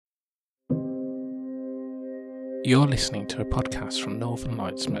You're listening to a podcast from Northern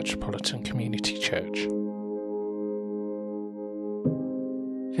Lights Metropolitan Community Church.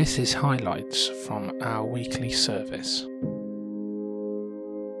 This is highlights from our weekly service.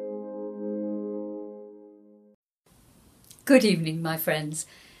 Good evening, my friends,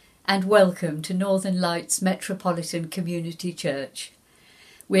 and welcome to Northern Lights Metropolitan Community Church.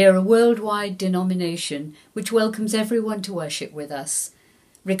 We are a worldwide denomination which welcomes everyone to worship with us,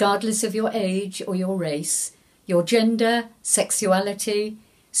 regardless of your age or your race, your gender, sexuality,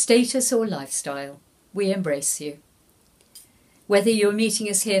 status or lifestyle. We embrace you. Whether you're meeting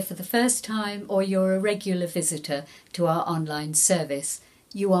us here for the first time or you're a regular visitor to our online service,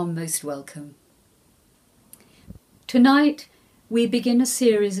 you are most welcome. Tonight, we begin a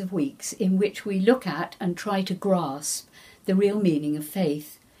series of weeks in which we look at and try to grasp the real meaning of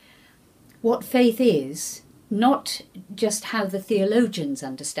faith. What faith is, not just how the theologians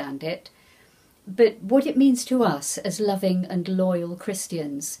understand it, but what it means to us as loving and loyal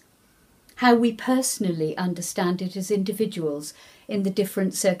Christians, how we personally understand it as individuals in the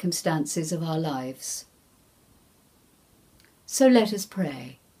different circumstances of our lives. So let us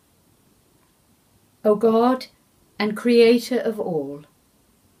pray. O God and Creator of all,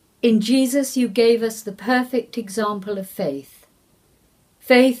 in Jesus you gave us the perfect example of faith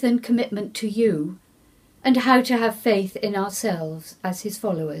and commitment to you, and how to have faith in ourselves as his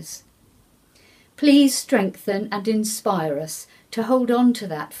followers. Please strengthen and inspire us to hold on to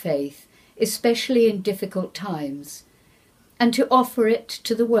that faith, especially in difficult times, and to offer it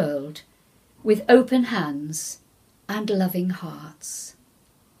to the world with open hands and loving hearts.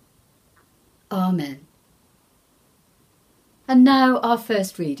 Amen. And now our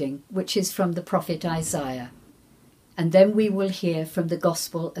first reading, which is from the prophet Isaiah, and then we will hear from the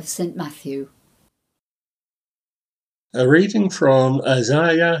Gospel of St. Matthew. A reading from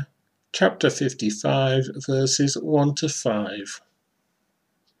Isaiah chapter 55, verses 1 to 5.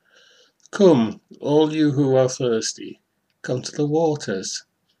 Come, all you who are thirsty, come to the waters,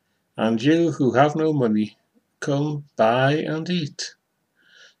 and you who have no money, come buy and eat.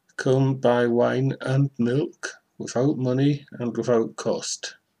 Come buy wine and milk without money and without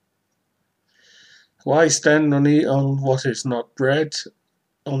cost. Why spend money on what is not bread,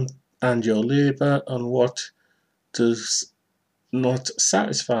 and your labour on what does not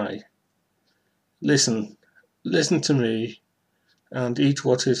satisfy? Listen to me, and eat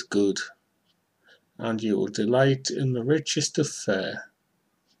what is good, and you will delight in the richest of fare.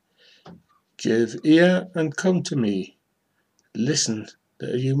 Give ear and come to me. Listen,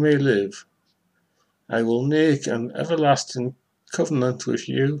 that you may live. I will make an everlasting covenant with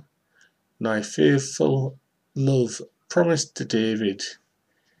you, my faithful love promised to David.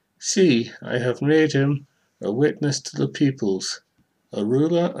 See, I have made him a witness to the peoples, a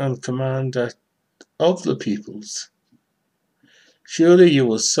ruler and commander of the peoples. Surely you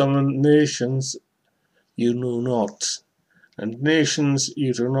will summon nations you know not, and nations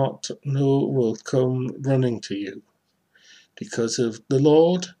you do not know will come running to you, because of the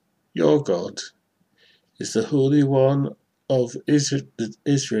Lord your God is the Holy One of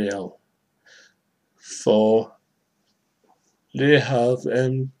Israel, for they have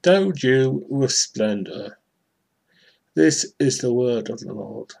endowed you with splendour. This is the word of the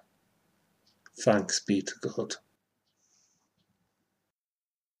Lord. Thanks be to God.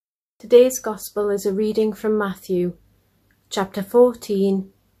 Today's Gospel is a reading from Matthew, chapter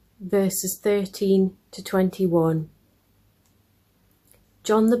 14, verses 13 to 21.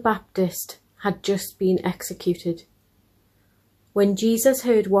 John the Baptist had just been executed. When Jesus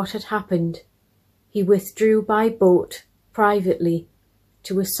heard what had happened, he withdrew by boat privately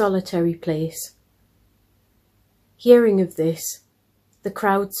to a solitary place. Hearing of this, the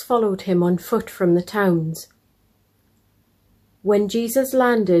crowds followed him on foot from the towns. When Jesus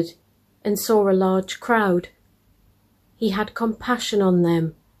landed and saw a large crowd, he had compassion on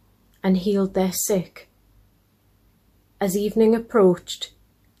them and healed their sick. As evening approached,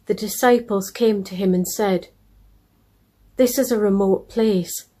 the disciples came to him and said, "This is a remote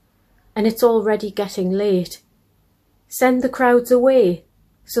place, and it's already getting late. Send the crowds away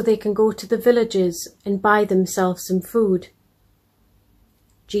so they can go to the villages and buy themselves some food."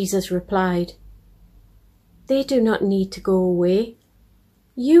 Jesus replied, "They do not need to go away.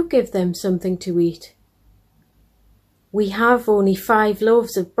 You give them something to eat." "We have only 5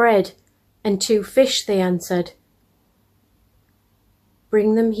 loaves of bread and 2 fish," they answered.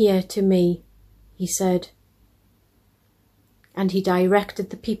 "Bring them here to me," he said. And he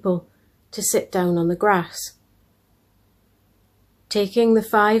directed the people to sit down on the grass. Taking the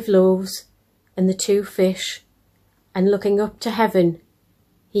 5 loaves and the 2 fish, and looking up to heaven,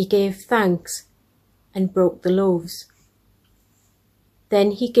 he gave thanks, and broke the loaves.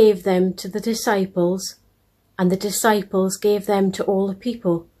 Then he gave them to the disciples, and the disciples gave them to all the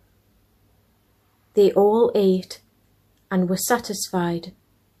people. They all ate and were satisfied,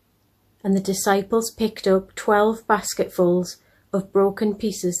 and the disciples picked up 12 basketfuls of broken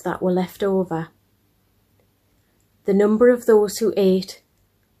pieces that were left over. The number of those who ate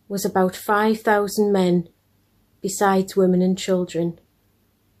was about 5,000 men, besides women and children.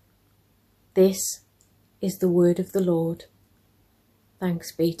 This is the word of the Lord.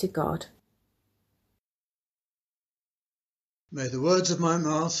 Thanks be to God. May the words of my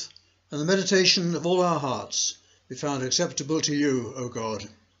mouth and the meditation of all our hearts be found acceptable to you, O God.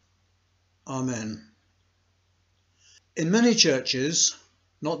 Amen. In many churches,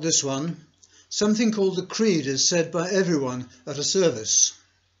 not this one, something called the Creed is said by everyone at a service.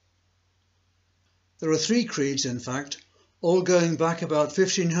 There are 3 creeds, in fact, all going back about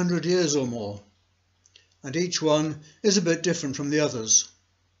 1500 years or more, and each one is a bit different from the others.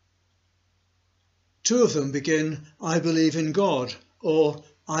 2 of them begin, I believe in God, or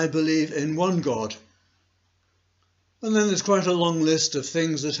I believe in one God. And then there's quite a long list of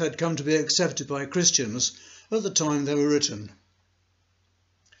things that had come to be accepted by Christians at the time they were written.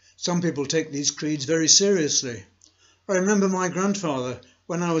 Some people take these creeds very seriously. I remember my grandfather,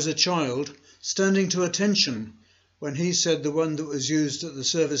 when I was a child, standing to attention when he said the one that was used at the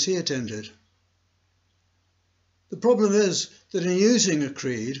service he attended. The problem is that in using a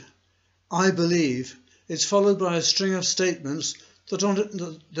creed, I believe, is followed by a string of statements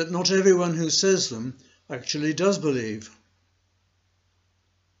that not everyone who says them actually does believe,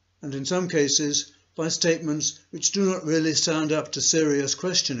 and in some cases by statements which do not really stand up to serious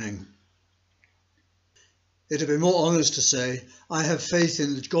questioning. It would be more honest to say, I have faith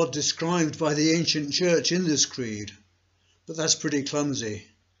in the God described by the ancient church in this creed, but that's pretty clumsy.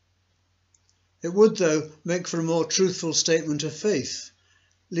 It would, though, make for a more truthful statement of faith,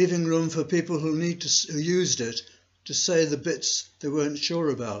 leaving room for people who used it to say the bits they weren't sure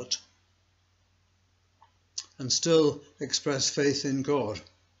about, and still express faith in God.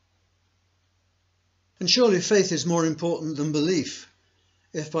 And surely faith is more important than belief,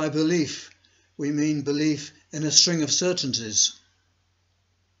 if by belief we mean belief in a string of certainties.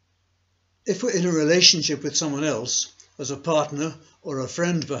 If we're in a relationship with someone else, as a partner or a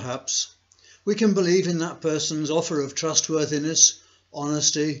friend perhaps, we can believe in that person's offer of trustworthiness,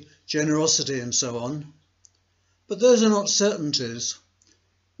 honesty, generosity and so on. But those are not certainties.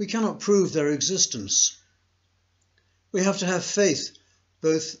 We cannot prove their existence. We have to have faith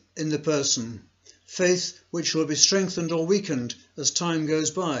both in the person, faith which will be strengthened or weakened as time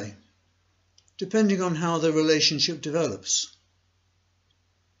goes by, depending on how the relationship develops.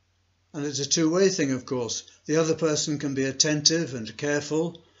 And it's a two-way thing, of course. The other person can be attentive and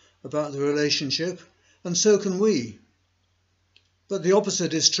careful about the relationship, and so can we. But the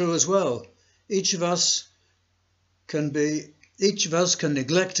opposite is true as well. Each of us can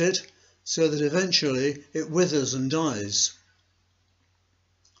neglect it so that eventually it withers and dies.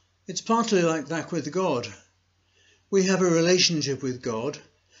 It's partly like that with God. We have a relationship with God,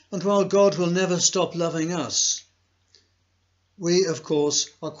 and while God will never stop loving us, we, of course,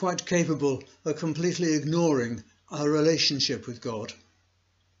 are quite capable of completely ignoring our relationship with God.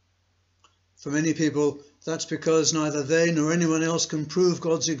 For many people, that's because neither they nor anyone else can prove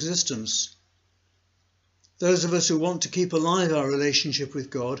God's existence. Those of us who want to keep alive our relationship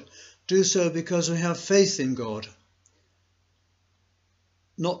with God do so because we have faith in God,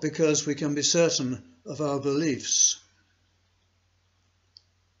 not because we can be certain of our beliefs.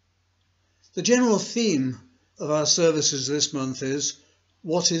 The general theme of our services this month is,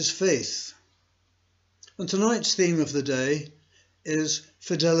 what is faith? And tonight's theme of the day is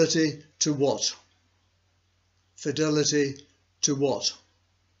fidelity to what? Fidelity to what?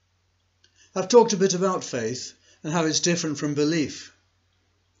 I've talked a bit about faith and how it's different from belief.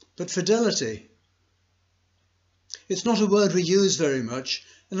 But fidelity, it's not a word we use very much,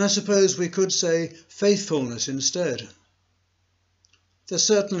 and I suppose we could say faithfulness instead. There's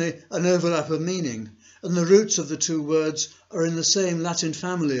certainly an overlap of meaning, and the roots of the two words are in the same Latin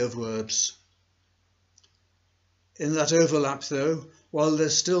family of words. In that overlap, though, while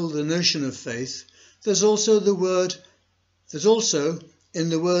there's still the notion of faith, there's also in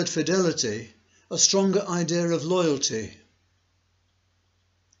the word fidelity a stronger idea of loyalty.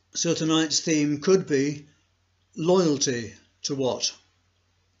 So tonight's theme could be loyalty to what?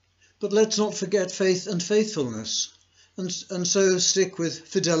 But let's not forget faith and faithfulness, and so stick with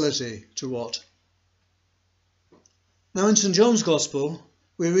fidelity to what? Now in St. John's Gospel,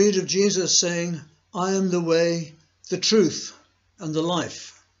 we read of Jesus saying, I am the way, the truth, and the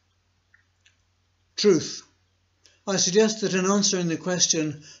life. truth. I suggest that in answering the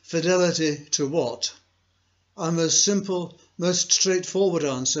question, fidelity to what, our most simple, most straightforward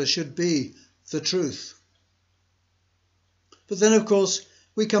answer should be the truth. But then, of course,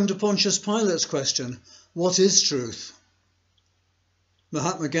 we come to Pontius Pilate's question, what is truth?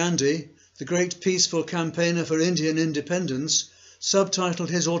 Mahatma Gandhi, the great peaceful campaigner for Indian independence, subtitled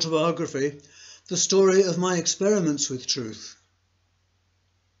his autobiography, The Story of My Experiments with Truth.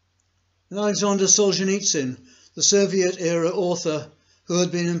 And Alexander Solzhenitsyn, the Soviet-era author who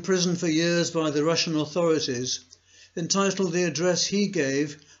had been imprisoned for years by the Russian authorities, entitled the address he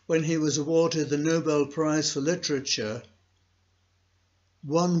gave when he was awarded the Nobel Prize for Literature,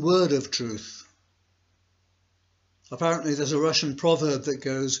 One Word of Truth. Apparently there's a Russian proverb that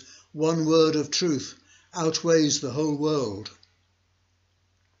goes, one word of truth outweighs the whole world.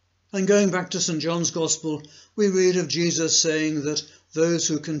 And going back to St. John's Gospel, we read of Jesus saying that those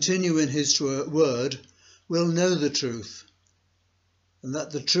who continue in his word will know the truth, and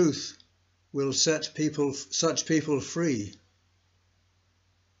that the truth will set such people free.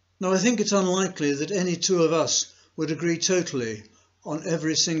 Now, I think it's unlikely that any two of us would agree totally on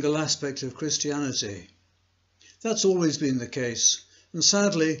every single aspect of Christianity. That's always been the case, and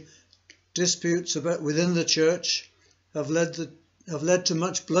sadly, disputes within the Church have led to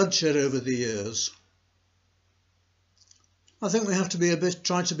much bloodshed over the years. I think we have to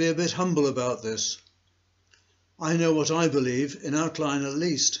try to be a bit humble about this. I know what I believe, in outline at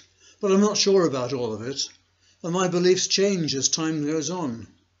least, but I'm not sure about all of it, and my beliefs change as time goes on.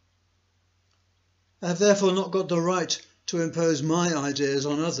 I have therefore not got the right to impose my ideas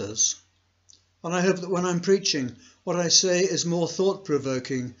on others, and I hope that when I'm preaching, what I say is more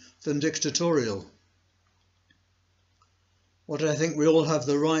thought-provoking than dictatorial. What I think we all have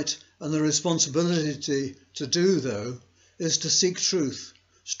the right and the responsibility to do, though, is to seek truth,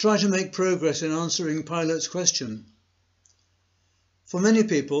 to try to make progress in answering Pilate's question. For many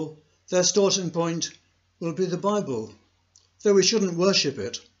people, their starting point will be the Bible, though we shouldn't worship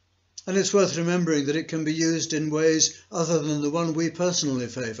it, and it's worth remembering that it can be used in ways other than the one we personally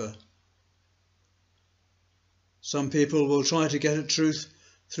favour. Some people will try to get at truth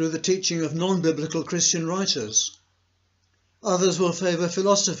through the teaching of non-biblical Christian writers. Others will favour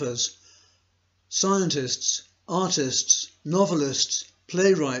philosophers, scientists, artists, novelists,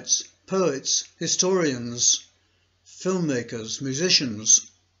 playwrights, poets, historians, filmmakers,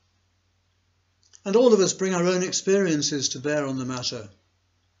 musicians. And all of us bring our own experiences to bear on the matter.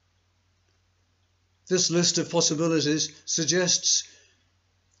 This list of possibilities suggests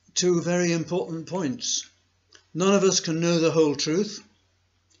two very important points. None of us can know the whole truth,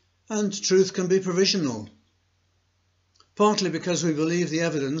 and truth can be provisional, partly because we believe the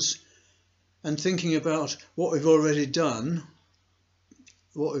evidence and thinking about what we've already done,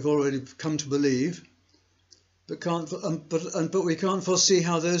 what we've already come to believe, but we can't foresee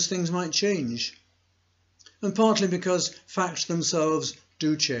how those things might change, and partly because facts themselves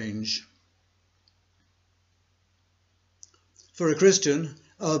do change. For a Christian,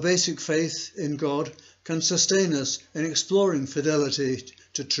 our basic faith in God can sustain us in exploring fidelity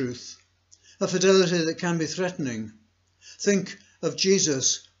to truth, a fidelity that can be threatening. Think of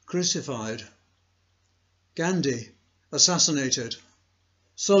Jesus crucified, Gandhi assassinated,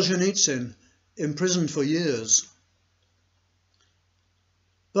 Solzhenitsyn imprisoned for years.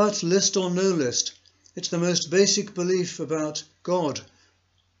 But list or no list, it's the most basic belief about God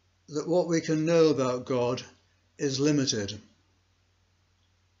that what we can know about God is limited.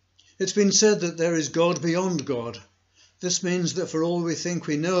 It's been said that there is God beyond God. This means that for all we think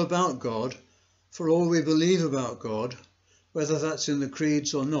we know about God, for all we believe about God, whether that's in the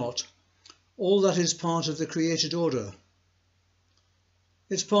creeds or not, all that is part of the created order.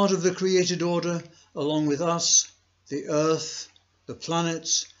 It's part of the created order along with us, the Earth, the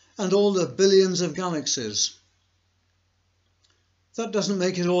planets, and all the billions of galaxies. That doesn't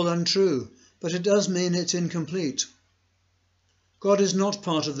make it all untrue, but it does mean it's incomplete. God is not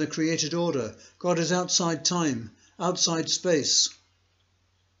part of the created order. God is outside time, outside space.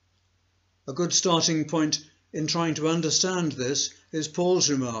 A good starting point in trying to understand this is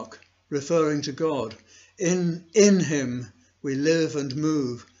Paul's remark, referring to God. In him we live and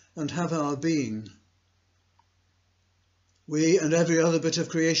move and have our being. We and every other bit of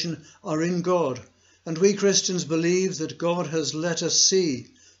creation are in God, and we Christians believe that God has let us see,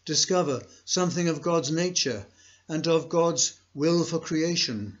 discover something of God's nature and of God's will for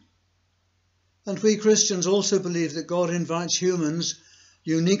creation. And we Christians also believe that God invites humans,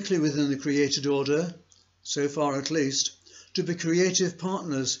 uniquely within the created order, so far at least, to be creative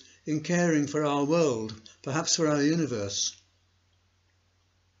partners in caring for our world, perhaps for our universe.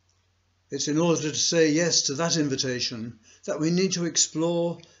 It's in order to say yes to that invitation that we need to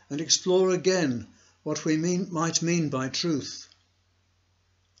explore and explore again what we might mean by truth.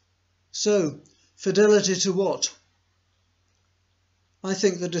 So, fidelity to what? I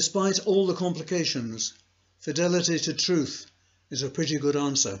think that despite all the complications, fidelity to truth is a pretty good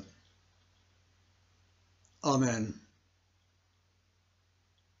answer. Amen.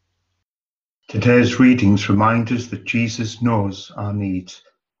 Today's readings remind us that Jesus knows our needs,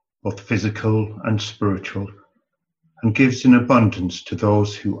 both physical and spiritual, and gives in abundance to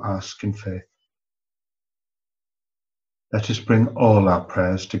those who ask in faith. Let us bring all our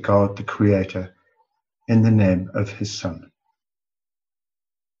prayers to God the Creator in the name of his Son.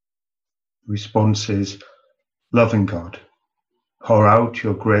 The response is, loving God, pour out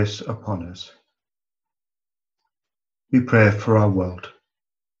your grace upon us. We pray for our world.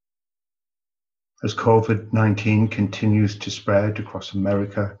 As COVID-19 continues to spread across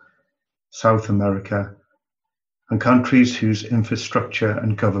America, South America, and countries whose infrastructure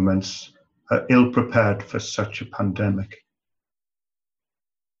and governments are ill-prepared for such a pandemic,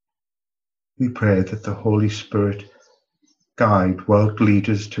 we pray that the Holy Spirit guide world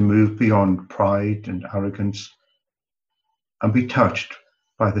leaders to move beyond pride and arrogance and be touched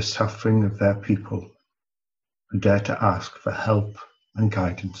by the suffering of their people and dare to ask for help and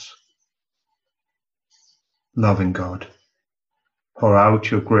guidance. Loving God, pour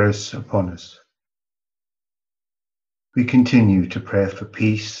out your grace upon us. We continue to pray for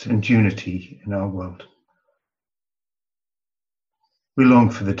peace and unity in our world. We long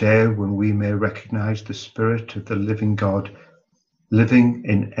for the day when we may recognize the Spirit of the living God living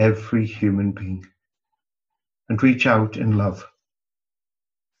in every human being and reach out in love,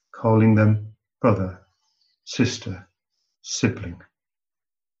 calling them brother, sister, sibling.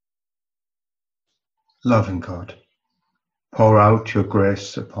 Loving God, pour out your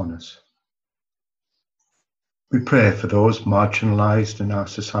grace upon us. We pray for those marginalized in our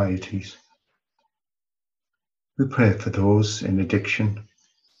societies. We pray for those in addiction,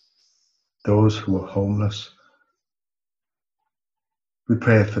 those who are homeless. We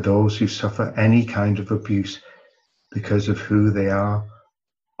pray for those who suffer any kind of abuse because of who they are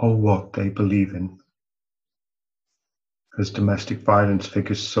or what they believe in. As domestic violence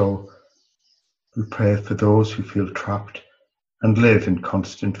figures soar, we pray for those who feel trapped and live in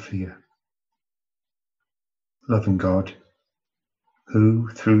constant fear. Loving God, who,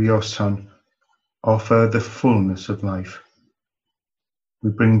 through your Son, offer the fullness of life, we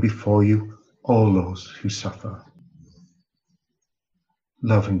bring before you all those who suffer.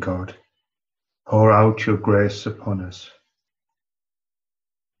 Loving God, pour out your grace upon us.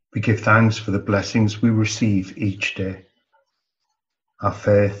 We give thanks for the blessings we receive each day, our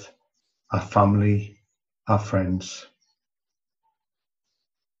faith, our family, our friends.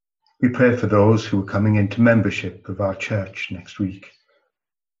 We pray for those who are coming into membership of our church next week.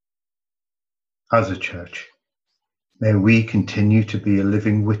 As a church, may we continue to be a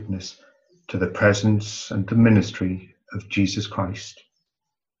living witness to the presence and the ministry of Jesus Christ.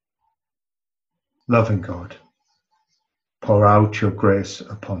 Loving God, pour out your grace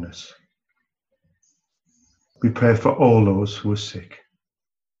upon us. We pray for all those who are sick.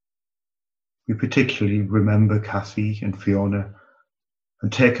 We particularly remember Kathy and Fiona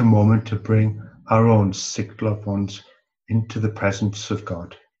and take a moment to bring our own sick loved ones into the presence of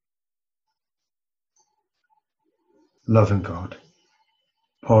God. Loving God,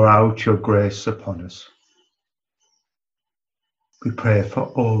 pour out your grace upon us. We pray for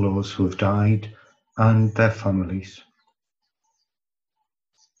all those who have died and their families.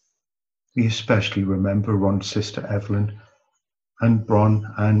 We especially remember Ron's sister Evelyn and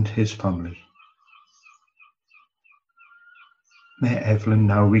Bron and his family. May Evelyn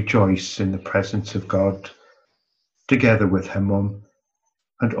now rejoice in the presence of God, together with her mum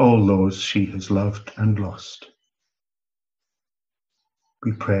and all those she has loved and lost.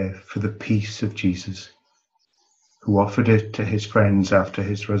 We pray for the peace of Jesus, who offered it to his friends after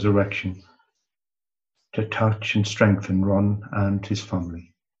his resurrection, to touch and strengthen Ron and his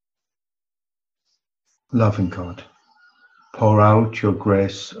family. Loving God, pour out your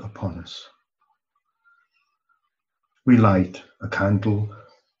grace upon us. We light a candle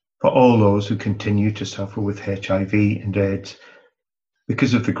for all those who continue to suffer with HIV and AIDS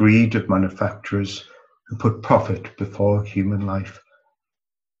because of the greed of manufacturers who put profit before human life,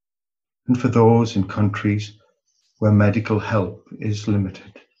 and for those in countries where medical help is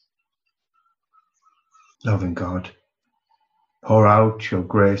limited. Loving God, pour out your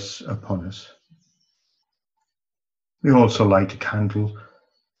grace upon us. We also light a candle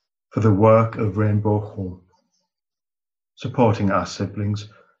for the work of Rainbow Home, supporting our siblings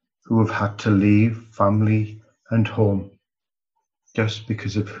who have had to leave family and home just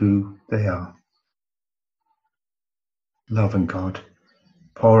because of who they are. Loving God,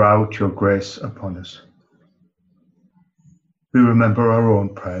 pour out your grace upon us. We remember our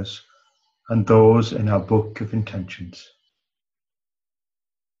own prayers and those in our book of intentions.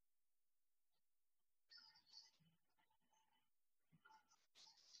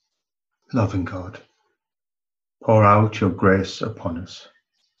 Loving God, pour out your grace upon us.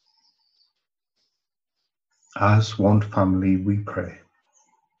 As one family we pray.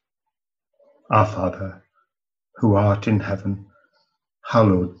 Our Father, who art in heaven,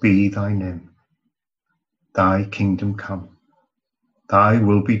 hallowed be thy name. Thy kingdom come. Thy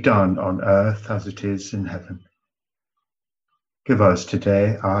will be done on earth as it is in heaven. Give us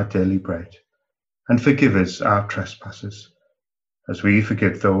today our daily bread, and forgive us our trespasses, as we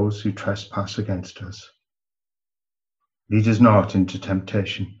forgive those who trespass against us. Lead us not into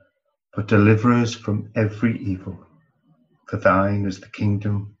temptation, but deliver us from every evil. For thine is the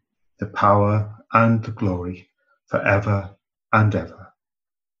kingdom, the power, and the glory, forever and ever.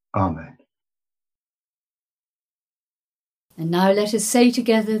 Amen. And now let us say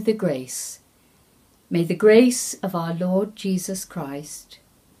together the grace. May the grace of our Lord Jesus Christ,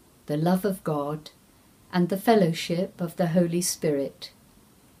 the love of God, and the fellowship of the Holy Spirit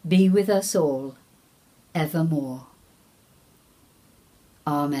be with us all, evermore.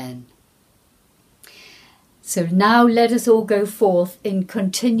 Amen. So now let us all go forth in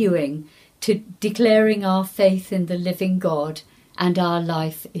continuing to declaring our faith in the living God and our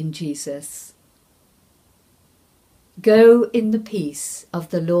life in Jesus. Go in the peace of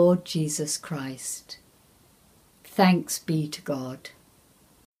the Lord Jesus Christ. Thanks be to God.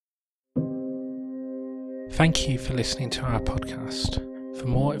 Thank you for listening to our podcast. For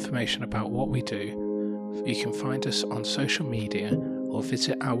more information about what we do, you can find us on social media or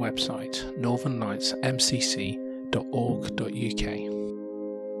visit our website northernlightsmcc.org.uk.